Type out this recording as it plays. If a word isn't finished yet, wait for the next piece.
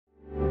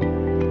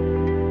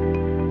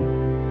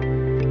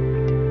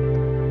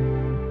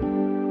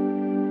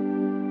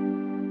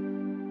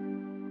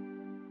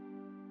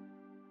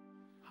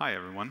Hi,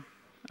 everyone.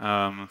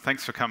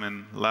 Thanks for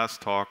coming.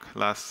 Last talk,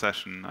 last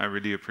session. I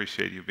really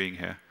appreciate you being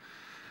here.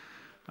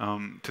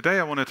 Today,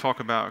 I want to talk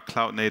about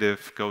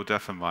cloud-native Go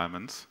dev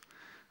environments,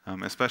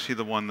 especially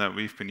the one that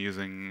we've been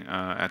using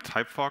at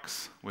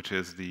Typefox, which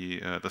is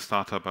the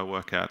startup I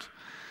work at.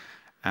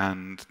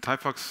 And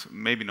Typefox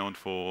may be known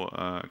for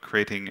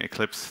creating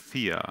Eclipse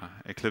Theia.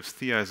 Eclipse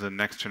Theia is a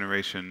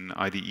next-generation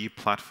IDE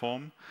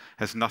platform.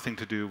 Has nothing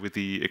to do with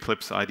the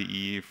Eclipse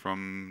IDE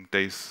from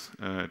days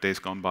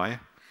gone by.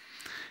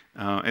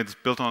 It's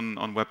built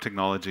on web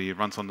technology,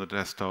 runs on the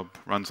desktop,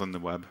 runs on the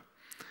web,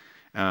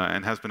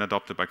 and has been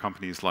adopted by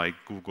companies like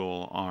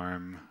Google,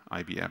 ARM,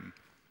 IBM,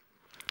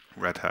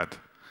 Red Hat.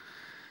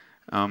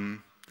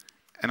 And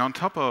on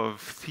top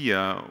of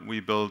Theia, we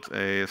built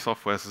a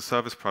software as a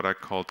service product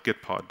called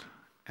Gitpod.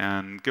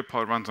 And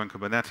Gitpod runs on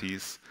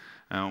Kubernetes.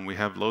 We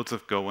have loads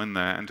of Go in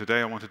there. And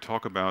today I want to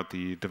talk about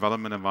the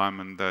development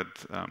environment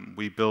that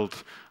we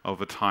built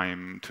over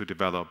time to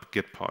develop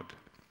Gitpod.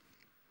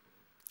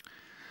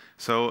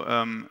 So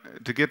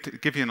to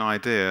give you an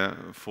idea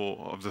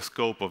of the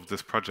scope of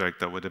this project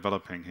that we're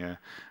developing here,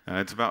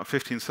 it's about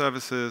 15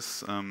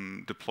 services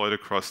deployed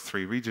across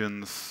 3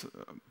 regions,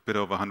 a bit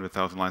over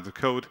 100,000 lines of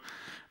code,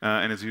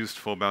 and is used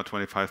for about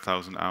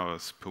 25,000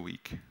 hours per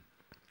week.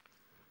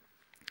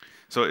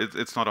 So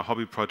it's not a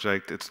hobby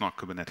project. It's not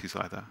Kubernetes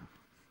either.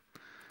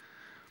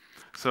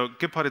 So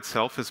Gitpod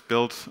itself is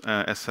built,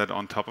 as said,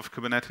 on top of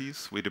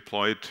Kubernetes. We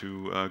deploy it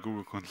to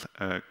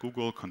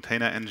Google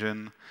Container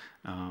Engine.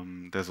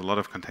 There's a lot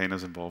of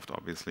containers involved,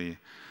 obviously.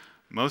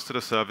 Most of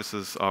the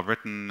services are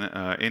written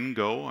in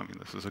Go. I mean,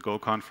 this is a Go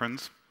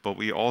conference. But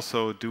we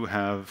also do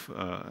have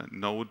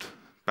Node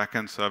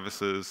backend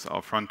services.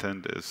 Our front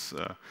end is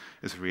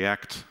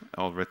React,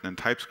 all written in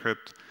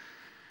TypeScript.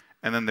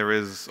 And then there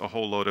is a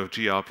whole load of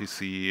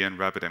gRPC and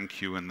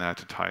RabbitMQ in there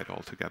to tie it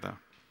all together.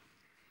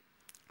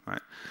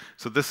 Right.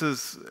 So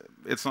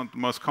it's not the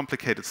most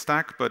complicated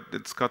stack, but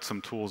it's got some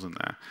tools in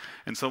there.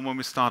 And so when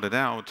we started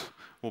out,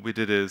 what we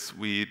did is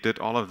we did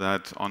all of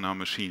that on our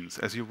machines,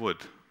 as you would.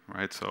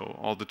 Right. So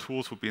all the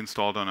tools would be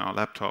installed on our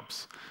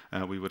laptops.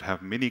 We would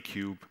have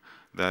Minikube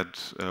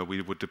that we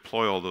would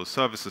deploy all those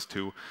services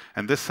to.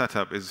 And this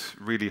setup is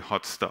really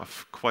hot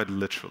stuff, quite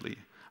literally.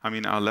 I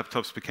mean, our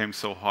laptops became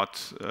so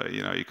hot,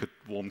 you could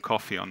warm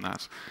coffee on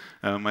that.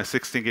 My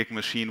 16-gig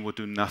machine would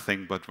do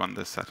nothing but run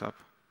this setup.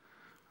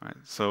 Right.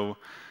 So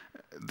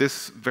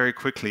this very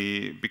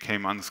quickly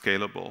became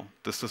unscalable.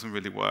 This doesn't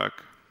really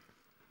work,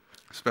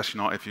 especially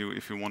not if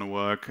you want to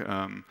work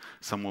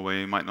somewhere where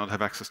you might not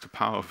have access to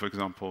power. For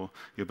example,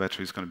 your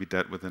battery is going to be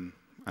dead within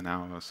an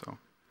hour or so.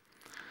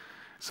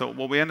 So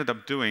what we ended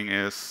up doing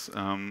is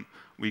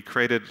we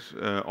created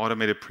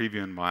automated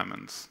preview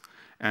environments.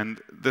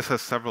 And this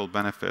has several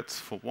benefits.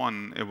 For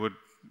one, it would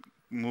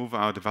move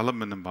our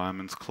development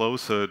environments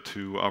closer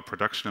to our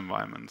production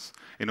environments.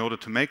 In order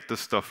to make this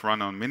stuff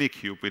run on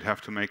Minikube, we'd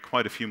have to make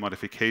quite a few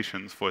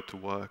modifications for it to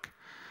work.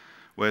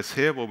 Whereas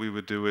here, what we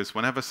would do is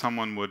whenever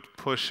someone would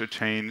push a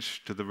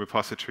change to the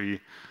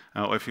repository,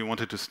 or if you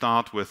wanted to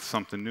start with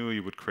something new,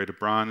 you would create a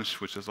branch,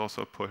 which is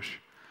also a push.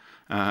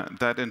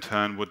 That, in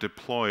turn, would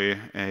deploy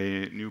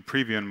a new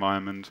preview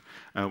environment,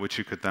 which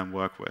you could then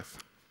work with.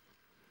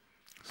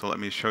 So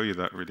let me show you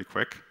that really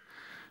quick.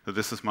 So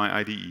this is my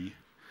IDE.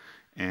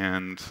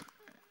 And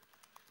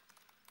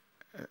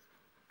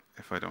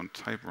if I don't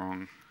type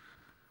wrong,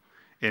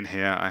 in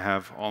here I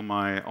have all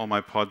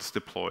my pods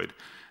deployed,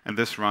 and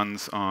this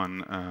runs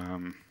on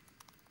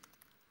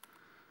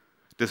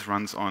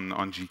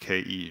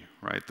GKE,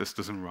 right? This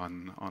doesn't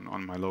run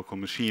on my local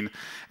machine,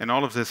 and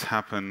all of this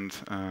happened.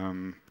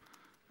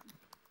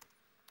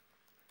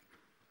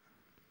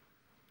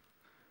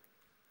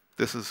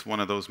 This is one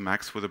of those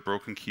Macs with a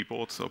broken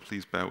keyboard, so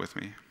please bear with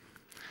me.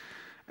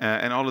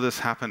 And all of this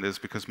happened is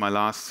because my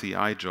last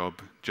CI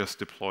job just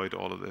deployed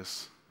all of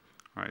this.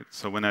 Right?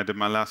 So when I did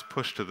my last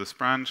push to this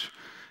branch,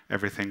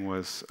 everything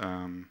was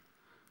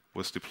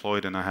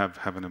deployed, and I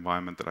have an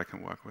environment that I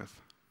can work with.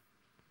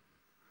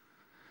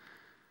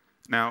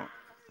 Now,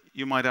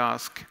 you might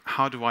ask,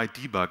 how do I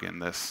debug in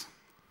this?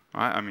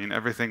 Right? I mean,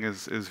 everything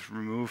is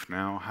removed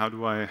now. How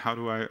do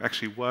I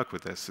actually work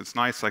with this? It's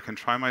nice, I can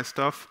try my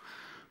stuff,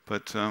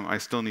 but I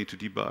still need to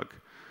debug.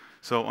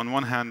 So on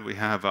one hand, we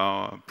have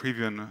our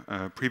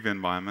preview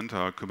environment,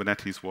 our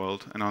Kubernetes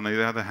world, and on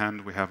the other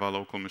hand, we have our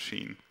local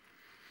machine.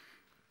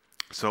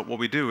 So what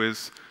we do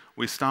is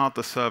we start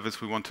the service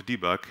we want to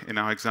debug. In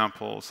our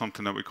example,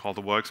 something that we call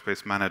the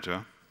workspace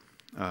manager,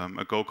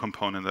 a Go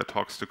component that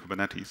talks to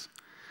Kubernetes,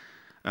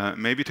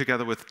 maybe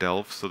together with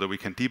Delve so that we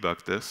can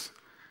debug this.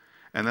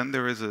 And then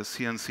there is a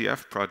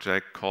CNCF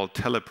project called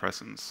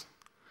Telepresence.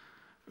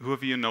 Who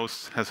of you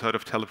has heard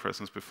of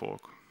Telepresence before?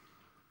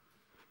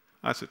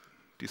 That's it.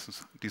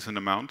 Decent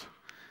amount.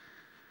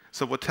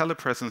 So what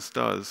Telepresence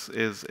does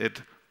is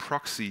it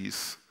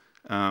proxies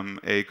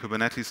a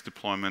Kubernetes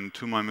deployment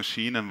to my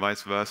machine and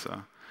vice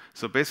versa.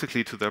 So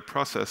basically, to their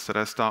process that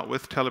I start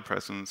with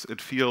Telepresence,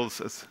 it feels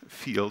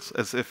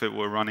as if it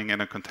were running in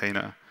a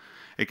container.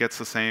 It gets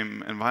the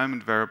same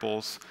environment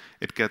variables.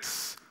 It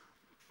gets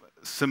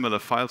similar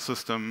file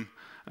system,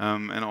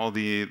 and all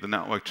the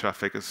network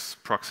traffic is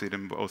proxied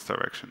in both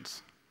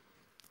directions.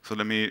 So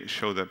let me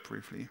show that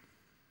briefly.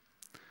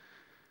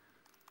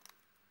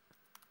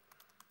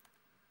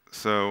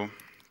 So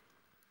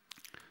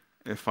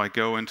if I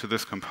go into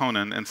this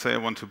component and say I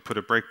want to put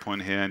a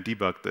breakpoint here and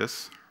debug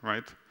this,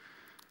 right?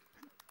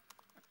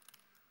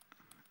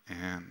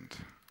 And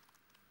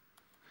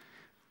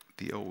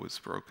the O is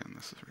broken.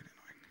 This is really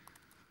annoying.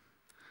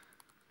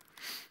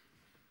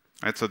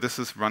 Right, so this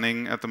is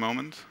running at the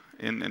moment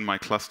in my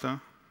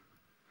cluster.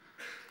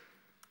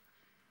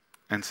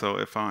 And so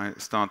if I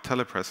start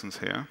Telepresence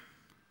here,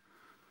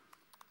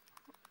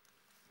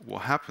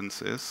 what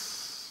happens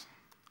is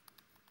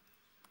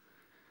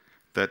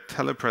that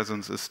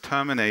Telepresence is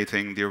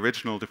terminating the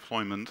original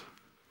deployment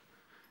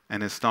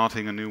and is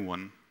starting a new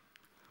one.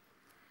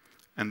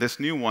 And this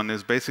new one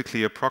is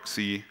basically a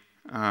proxy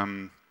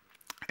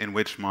in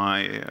which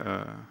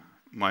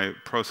my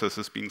process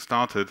is being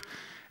started.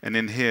 And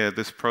in here,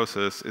 this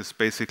process is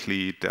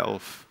basically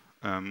Delph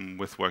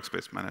with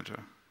Workspace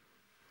Manager.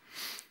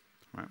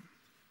 Right.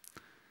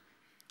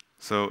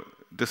 So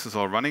this is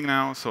all running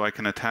now, so I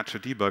can attach a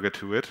debugger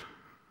to it.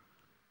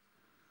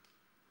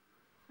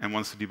 And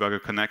once the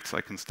debugger connects,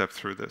 I can step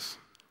through this.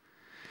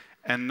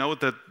 And note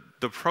that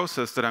the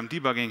process that I'm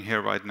debugging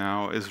here right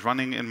now is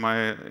running in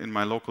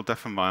my local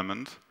dev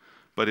environment,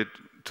 but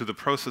to the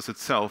process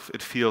itself,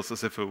 it feels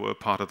as if it were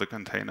part of the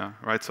container,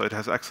 right? So it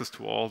has access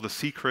to all the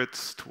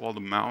secrets, to all the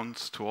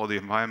mounts, to all the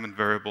environment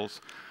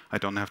variables. I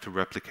don't have to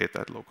replicate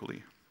that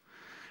locally.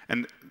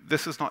 And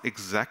this is not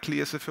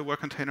exactly as if it were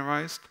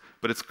containerized,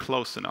 but it's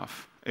close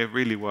enough. It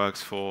really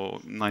works for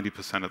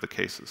 90% of the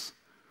cases.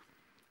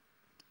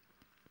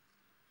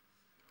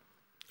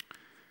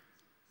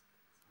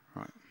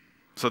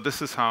 So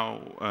this is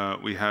how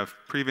we have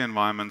preview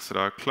environments that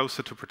are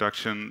closer to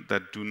production,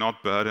 that do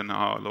not burden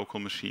our local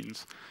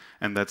machines,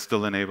 and that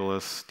still enable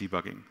us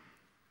debugging.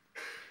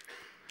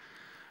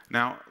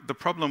 Now, the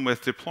problem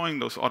with deploying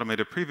those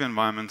automated preview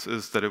environments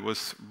is that it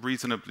was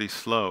reasonably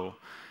slow.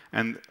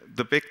 And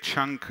the big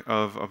chunk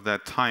of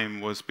that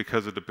time was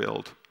because of the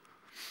build.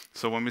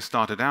 So when we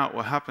started out,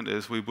 what happened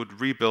is we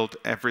would rebuild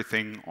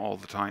everything all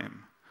the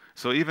time.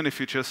 So even if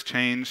you just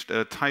changed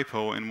a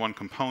typo in one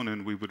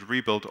component, we would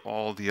rebuild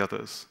all the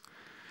others.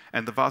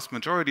 And the vast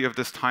majority of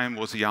this time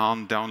was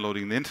yarn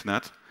downloading the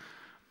internet,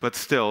 but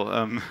still,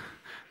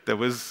 it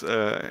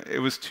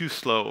was too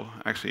slow,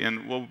 actually.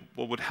 And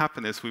what would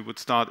happen is we would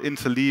start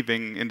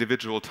interleaving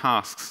individual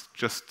tasks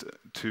just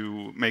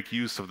to make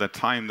use of that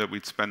time that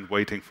we'd spent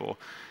waiting for.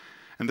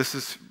 And this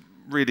is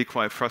really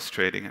quite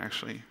frustrating,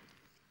 actually.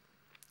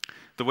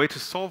 The way to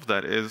solve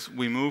that is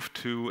we move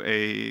to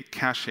a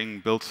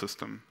caching build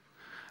system.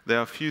 There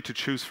are a few to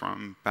choose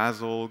from: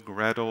 Bazel,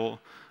 Gradle.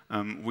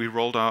 We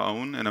rolled our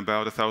own in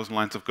about 1,000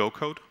 lines of Go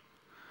code.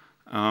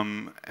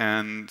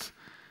 And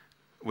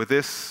with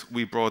this,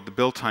 we brought the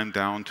build time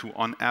down to,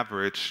 on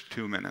average,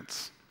 2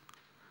 minutes.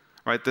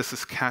 Right? This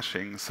is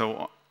caching,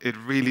 so it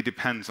really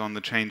depends on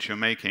the change you're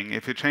making.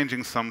 If you're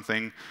changing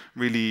something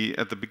really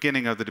at the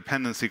beginning of the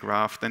dependency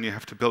graph, then you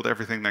have to build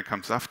everything that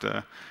comes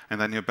after, and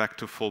then you're back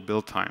to full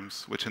build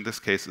times, which in this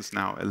case is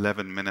now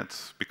 11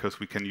 minutes, because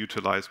we can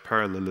utilize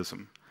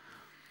parallelism.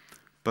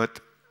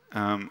 But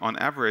on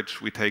average,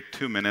 we take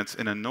 2 minutes.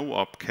 In a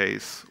no-op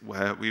case,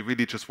 where we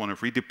really just want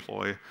to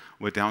redeploy,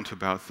 we're down to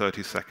about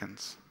 30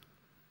 seconds.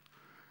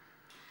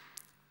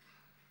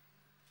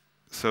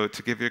 So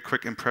to give you a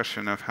quick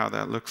impression of how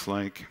that looks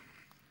like,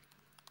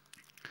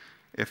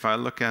 if I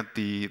look at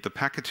the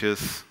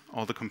packages,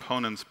 all the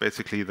components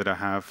basically that I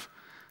have,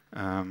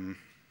 let me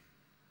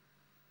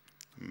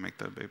make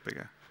that a bit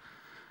bigger.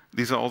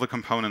 These are all the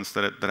components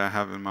that I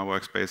have in my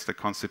workspace that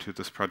constitute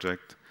this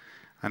project.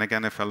 And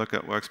again, if I look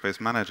at Workspace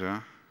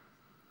Manager,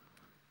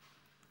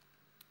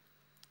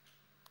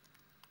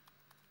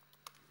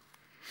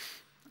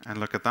 and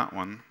look at that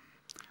one,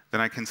 then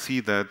I can see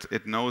that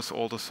it knows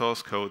all the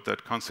source code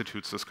that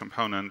constitutes this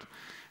component.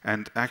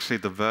 And actually,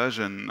 the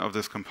version of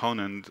this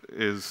component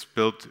is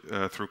built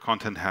through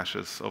content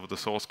hashes over the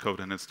source code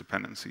and its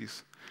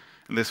dependencies.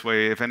 And this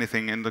way, if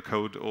anything in the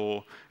code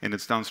or in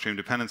its downstream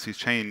dependencies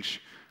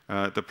change,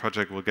 the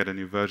project will get a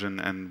new version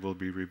and will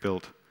be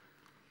rebuilt.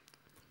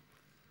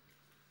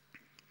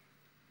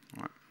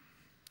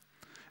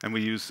 And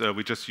we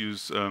just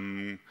use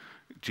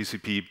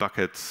GCP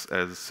buckets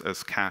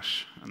as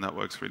cache, and that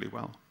works really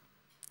well.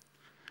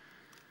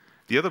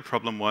 The other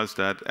problem was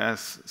that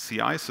as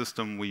CI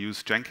system, we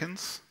use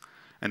Jenkins,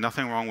 and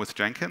nothing wrong with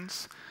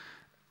Jenkins.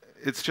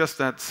 It's just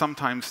that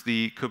sometimes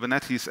the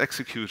Kubernetes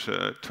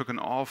executor took an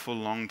awful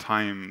long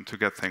time to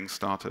get things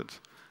started,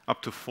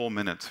 up to 4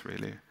 minutes,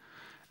 really.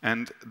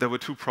 And there were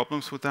two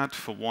problems with that.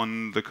 For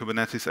one, the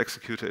Kubernetes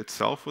executor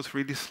itself was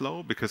really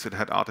slow because it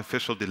had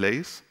artificial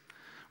delays,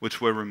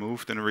 which were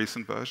removed in a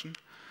recent version.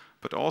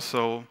 But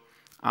also,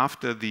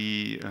 after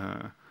the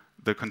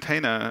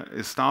container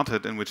is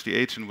started in which the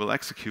agent will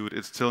execute,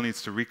 it still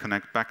needs to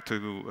reconnect back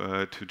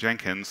to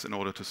Jenkins in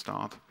order to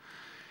start.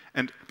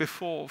 And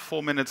before,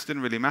 4 minutes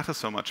didn't really matter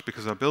so much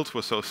because our builds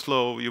were so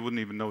slow, you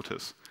wouldn't even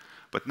notice.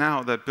 But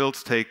now that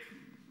builds take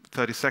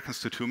 30 seconds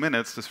to 2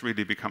 minutes, this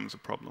really becomes a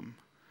problem.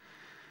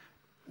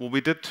 What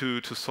we did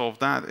to solve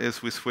that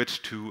is we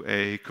switched to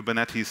a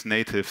Kubernetes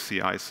native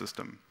CI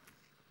system,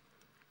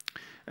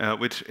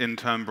 which in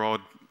turn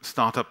brought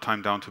startup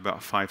time down to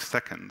about 5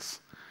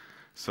 seconds.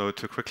 So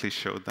to quickly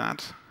show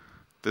that,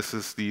 this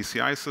is the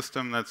CI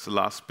system. That's the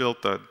last build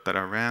that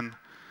I ran.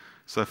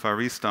 So if I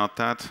restart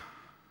that,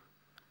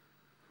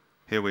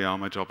 here we are.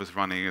 My job is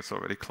running. It's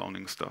already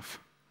cloning stuff.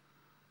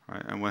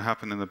 Right? And what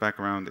happened in the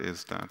background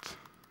is that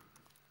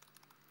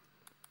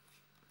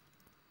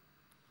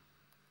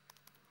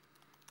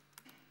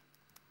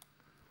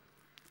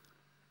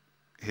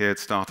here it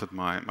started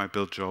my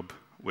build job,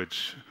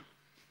 which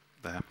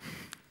is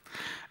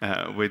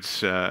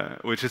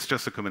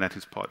just a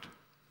Kubernetes pod.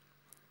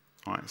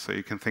 All right, so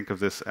you can think of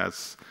this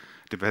as,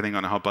 depending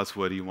on how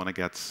buzzwordy you want to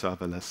get,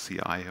 serverless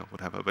CI or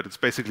whatever, but it's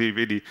basically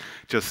really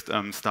just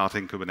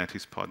starting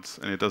Kubernetes pods,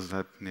 and it does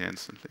that near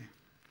instantly.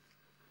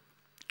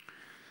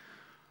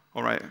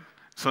 All right,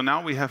 so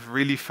now we have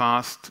really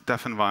fast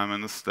dev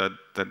environments that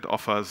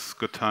offers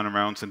good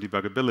turnarounds and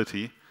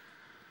debuggability.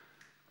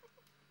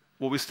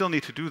 What we still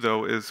need to do,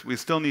 though, is we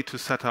still need to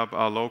set up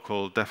our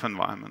local dev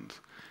environment.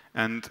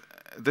 And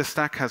this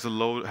stack has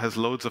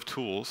loads of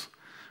tools,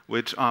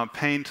 which are a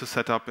pain to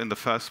set up in the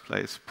first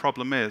place.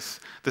 Problem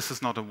is, this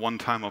is not a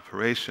one-time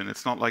operation.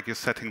 It's not like you're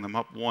setting them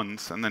up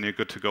once and then you're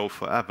good to go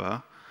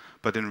forever.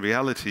 But in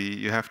reality,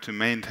 you have to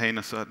maintain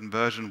a certain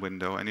version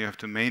window, and you have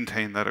to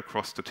maintain that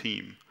across the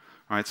team.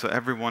 Right? So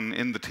everyone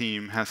in the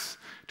team has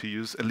to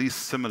use at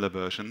least similar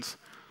versions.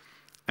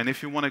 And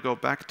if you want to go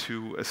back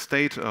to a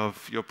state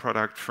of your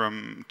product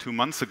from 2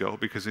 months ago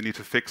because you need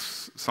to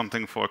fix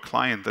something for a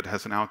client that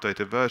has an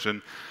outdated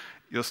version,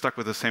 you're stuck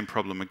with the same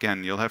problem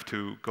again. You'll have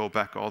to go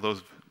back all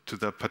those to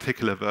the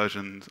particular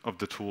versions of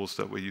the tools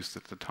that were used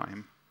at the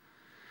time.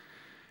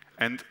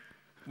 And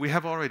we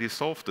have already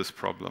solved this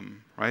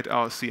problem, right?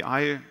 Our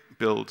CI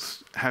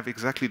builds have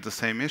exactly the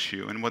same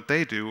issue. And what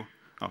they do,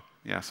 oh,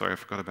 yeah, sorry, I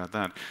forgot about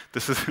that.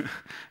 This is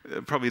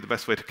probably the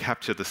best way to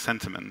capture the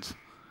sentiment.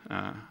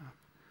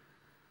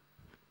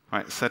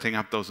 Right, setting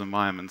up those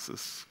environments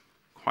is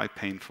quite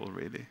painful,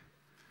 really.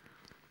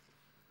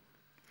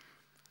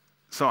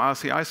 So our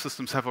CI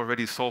systems have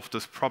already solved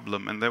this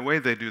problem, and the way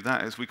they do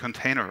that is we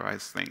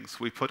containerize things.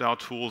 We put our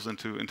tools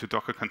into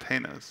Docker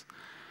containers.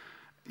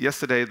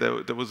 Yesterday,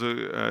 there was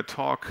a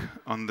talk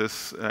on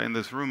this, in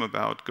this room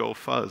about Go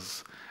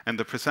Fuzz, and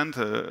the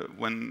presenter,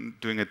 when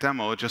doing a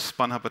demo, just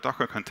spun up a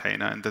Docker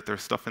container and did their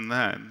stuff in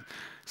there. And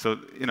so,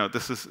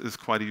 this is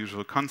quite a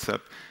usual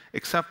concept,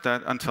 except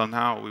that until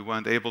now, we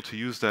weren't able to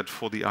use that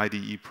for the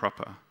IDE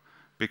proper,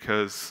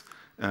 because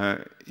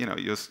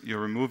you're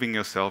removing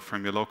yourself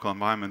from your local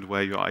environment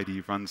where your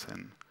IDE runs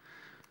in,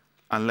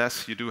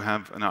 unless you do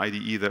have an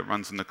IDE that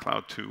runs in the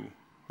cloud too,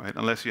 right?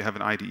 Unless you have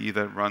an IDE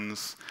that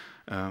runs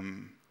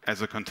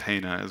as a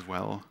container as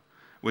well,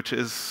 which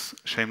is,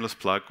 shameless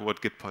plug,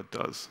 what Gitpod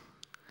does.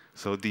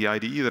 So the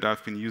IDE that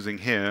I've been using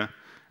here,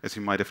 as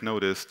you might have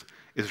noticed,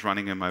 is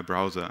running in my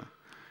browser.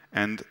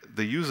 And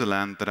the user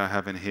land that I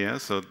have in here,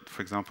 so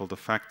for example, the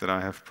fact that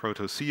I have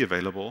Proto-C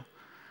available,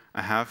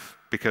 I have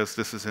because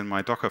this is in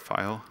my Docker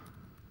file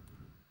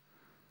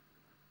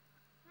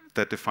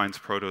that defines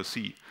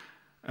Proto-C,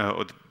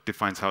 or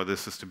defines how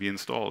this is to be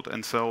installed.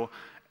 And so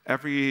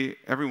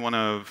everyone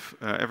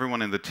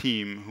in the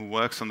team who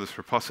works on this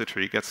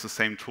repository gets the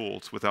same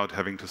tools without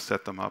having to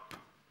set them up.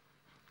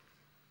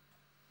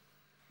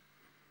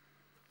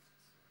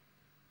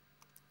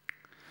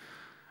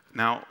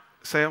 Now,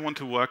 say I want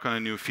to work on a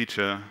new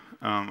feature.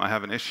 I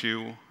have an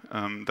issue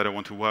that I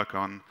want to work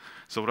on.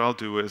 So what I'll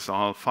do is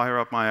I'll fire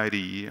up my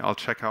IDE, I'll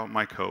check out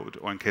my code,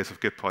 or in case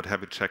of Gitpod,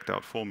 have it checked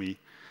out for me.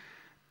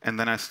 And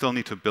then I still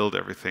need to build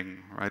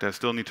everything, right? I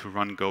still need to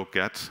run go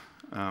get,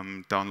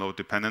 download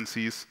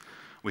dependencies.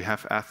 We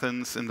have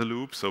Athens in the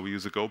loop, so we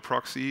use a Go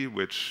proxy,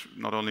 which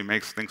not only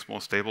makes things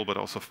more stable, but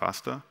also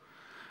faster.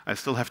 I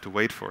still have to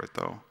wait for it,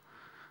 though.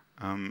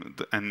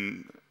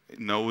 And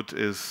Node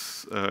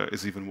is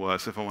even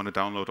worse. If I want to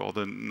download all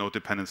the Node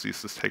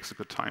dependencies, this takes a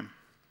good time.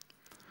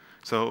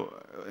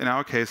 So in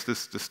our case,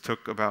 this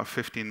took about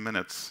 15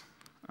 minutes.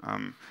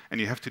 And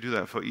you have to do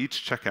that for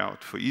each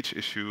checkout, for each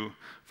issue,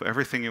 for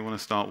everything you want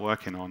to start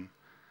working on.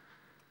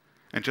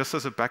 And just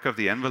as a back of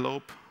the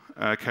envelope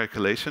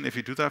calculation, if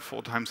you do that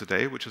 4 times a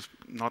day, which is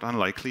not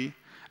unlikely,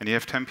 and you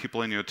have 10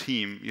 people in your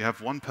team, you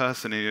have 1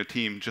 person in your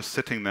team just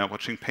sitting there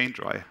watching paint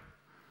dry.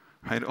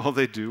 Right? All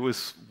they do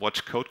is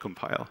watch code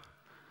compile.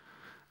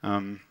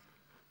 And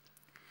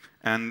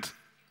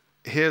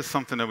here's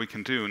something that we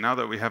can do. Now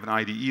that we have an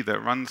IDE that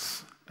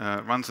runs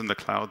in the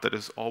cloud, that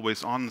is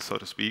always on, so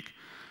to speak,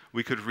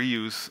 we could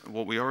reuse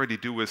what we already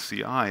do with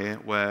CI,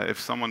 where if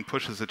someone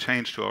pushes a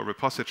change to our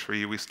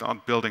repository, we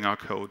start building our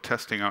code,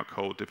 testing our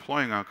code,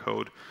 deploying our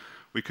code.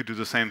 We could do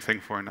the same thing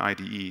for an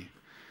IDE.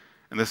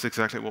 And this is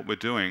exactly what we're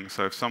doing.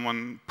 So if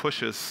someone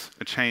pushes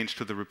a change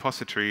to the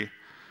repository,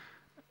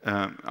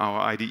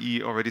 our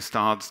IDE already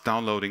starts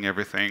downloading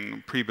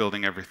everything,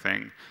 pre-building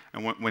everything.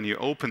 And when you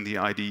open the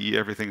IDE,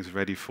 everything's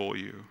ready for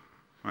you.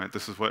 Right?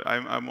 This is what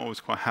I'm always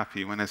quite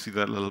happy when I see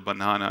that little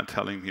banana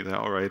telling me that,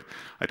 all right,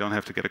 I don't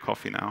have to get a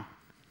coffee now.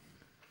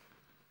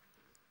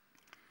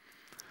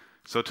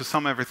 So to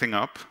sum everything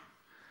up,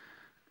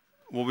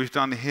 what we've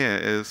done here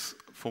is,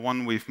 for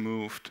one, we've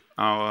moved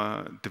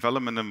our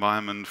development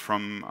environment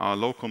from our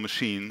local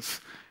machines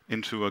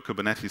into a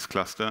Kubernetes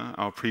cluster,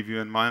 our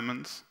preview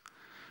environments.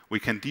 We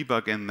can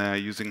debug in there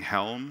using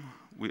Helm,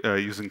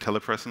 using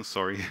Telepresence,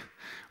 sorry.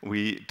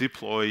 We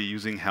deploy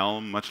using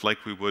Helm, much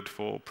like we would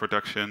for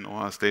production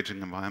or our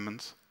staging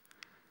environments.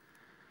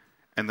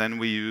 And then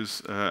we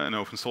use an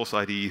open source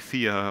IDE,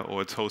 Theia,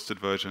 or its hosted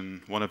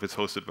version, one of its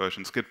hosted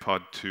versions,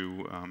 Gitpod,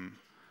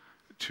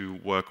 to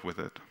work with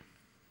it.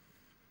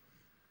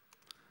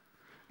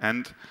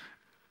 And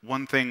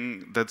one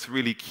thing that's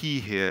really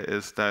key here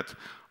is that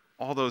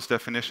all those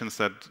definitions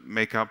that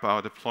make up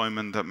our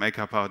deployment, that make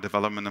up our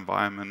development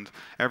environment,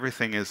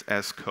 everything is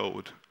as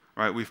code.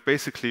 Right? We've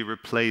basically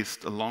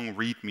replaced a long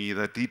README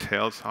that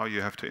details how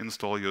you have to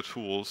install your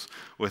tools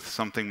with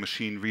something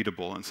machine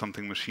readable and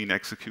something machine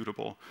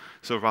executable.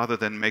 So rather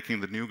than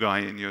making the new guy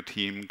in your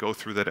team go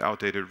through that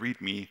outdated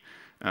README,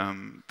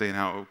 they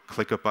now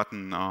click a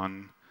button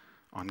on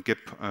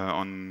GitHub.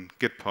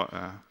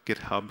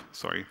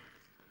 Sorry.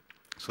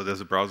 So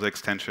there's a browser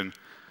extension.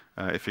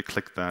 If you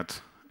click that,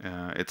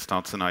 it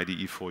starts an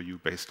IDE for you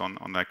based on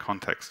that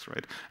context,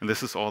 right? And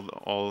this is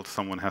all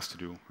someone has to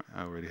do.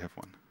 I already have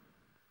one.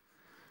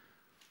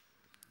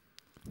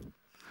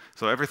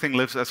 So everything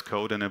lives as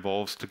code and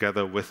evolves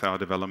together with our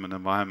development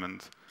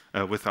environment,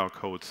 with our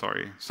code,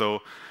 sorry.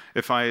 So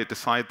if I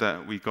decide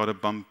that we got to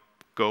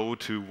go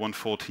to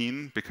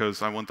 1.14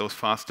 because I want those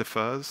fast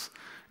defers,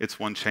 it's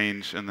one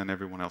change and then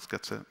everyone else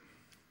gets it.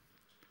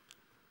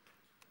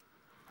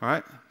 All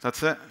right,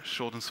 that's it.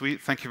 Short and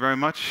sweet. Thank you very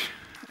much.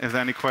 If there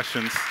are any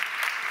questions.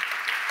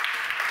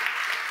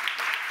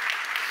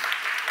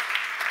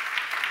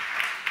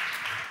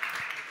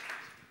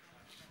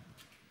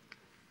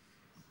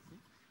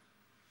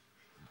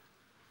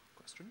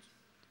 Questions?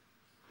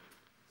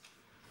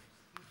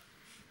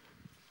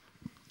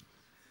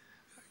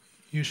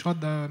 You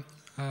showed the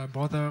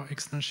browser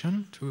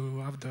extension to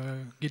have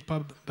the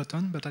Gitpod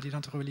button, but I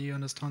didn't really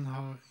understand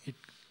how it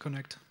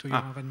connects to your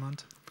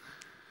environment.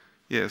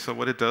 Yeah, so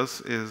what it does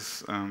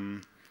is,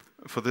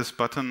 for this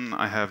button,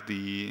 I have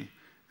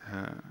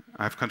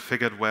I've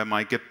configured where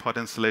my Gitpod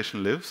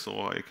installation lives,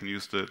 or I can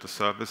use the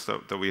service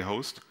that we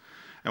host.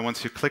 And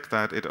once you click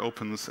that, it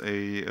opens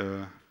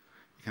you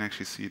can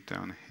actually see it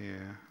down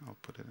here. I'll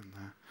put it in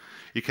there.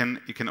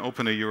 You can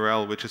open a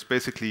URL, which is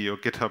basically your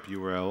GitHub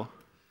URL,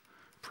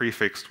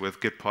 prefixed with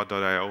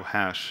gitpod.io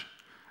hash.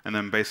 And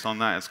then based on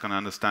that, it's going to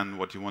understand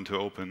what you want to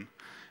open.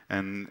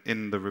 And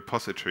in the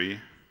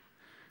repository,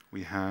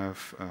 we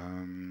have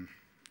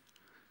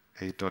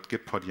a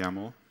 .gitpod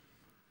YAML,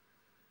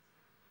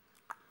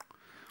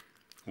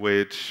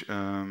 which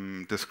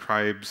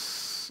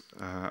describes,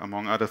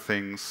 among other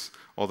things,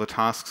 all the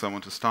tasks I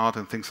want to start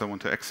and things I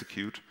want to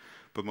execute.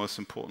 But most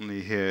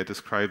importantly here, it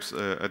describes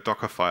a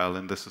Docker file,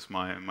 and this is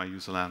my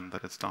userland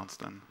that it starts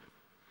then.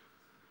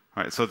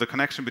 All right, so the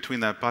connection between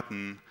that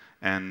button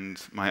and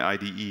my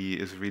IDE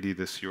is really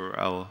this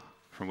URL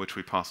from which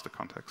we pass the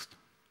context.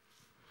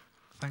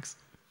 Thanks.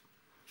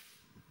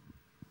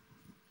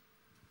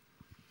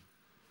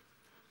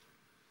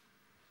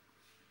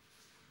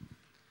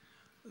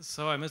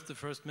 So I missed the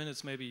first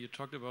minutes, maybe you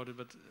talked about it,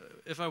 but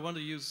if I want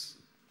to use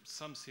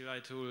some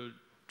CLI tool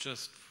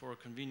just for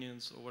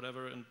convenience or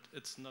whatever, and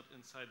it's not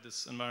inside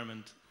this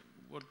environment,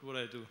 what would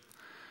I do?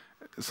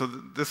 So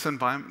this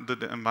environment,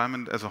 the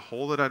environment as a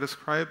whole that I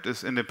described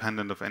is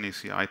independent of any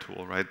CI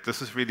tool, right?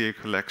 This is really a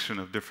collection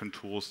of different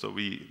tools that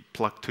we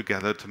plug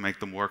together to make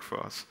them work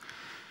for us.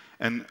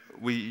 And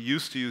we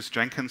used to use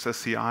Jenkins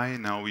as CI,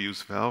 now we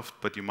use Valve,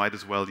 but you might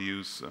as well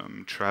use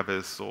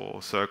Travis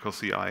or Circle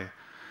CI.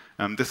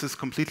 This is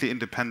completely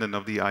independent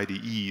of the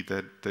IDE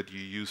that you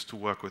use to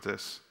work with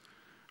this.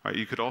 Right,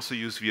 you could also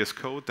use VS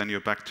Code, then you're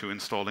back to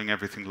installing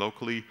everything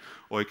locally,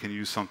 or you can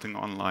use something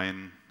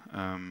online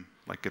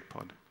like Gitpod.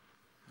 Okay.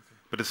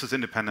 But this is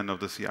independent of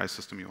the CI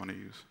system you want to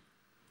use.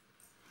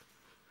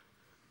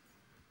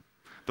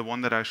 The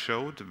one that I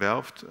showed,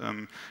 Valve,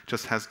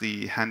 just has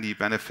the handy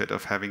benefit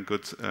of having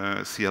good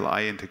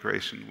CLI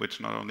integration, which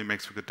not only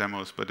makes for good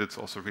demos, but it's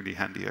also really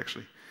handy,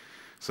 actually.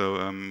 So,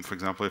 for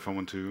example, if I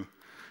want to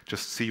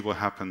just see what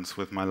happens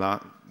with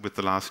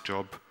the last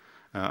job,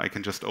 I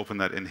can just open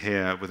that in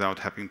here without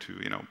having to,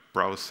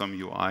 browse some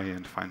UI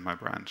and find my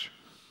branch.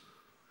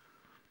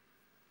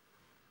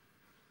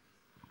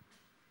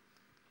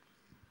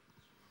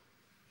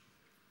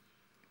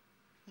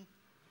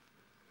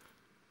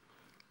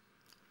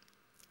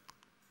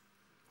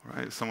 All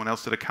right, someone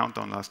else did a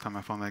countdown last time.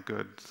 I found that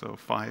good. So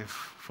 5,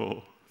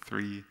 4,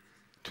 3,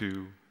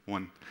 2,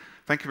 1.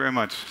 Thank you very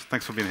much.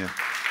 Thanks for being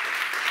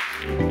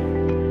here.